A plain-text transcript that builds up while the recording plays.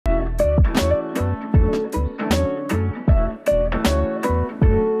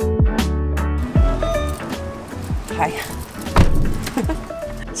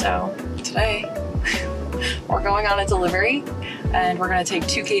today we're going on a delivery and we're going to take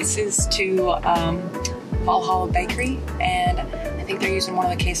 2 cases to Valhalla Bakery, and I think they're using one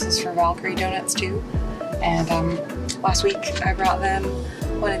of the cases for Valkyrie donuts too. And last week I brought them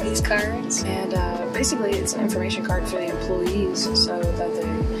one of these cards, and basically it's an information card for the employees so that they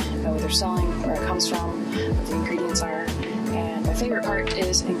know what they're selling, where it comes from, what the ingredients are. And my favorite part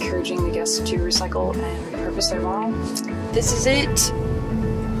is encouraging the guests to recycle and repurpose their bottle. This is it.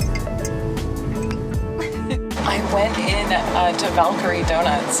 I went in to Valkyrie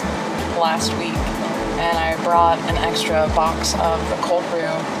Donuts last week and I brought an extra box of the cold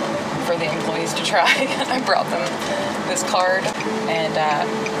brew for the employees to try. I brought them this card, and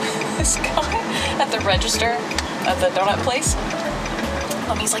this guy at the register at the donut place,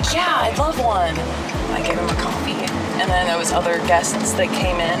 he's like, yeah, I'd love one. And I gave him a coffee, and then there was other guests that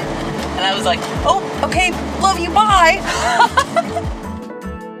came in, and I was like, oh, okay, love you, bye.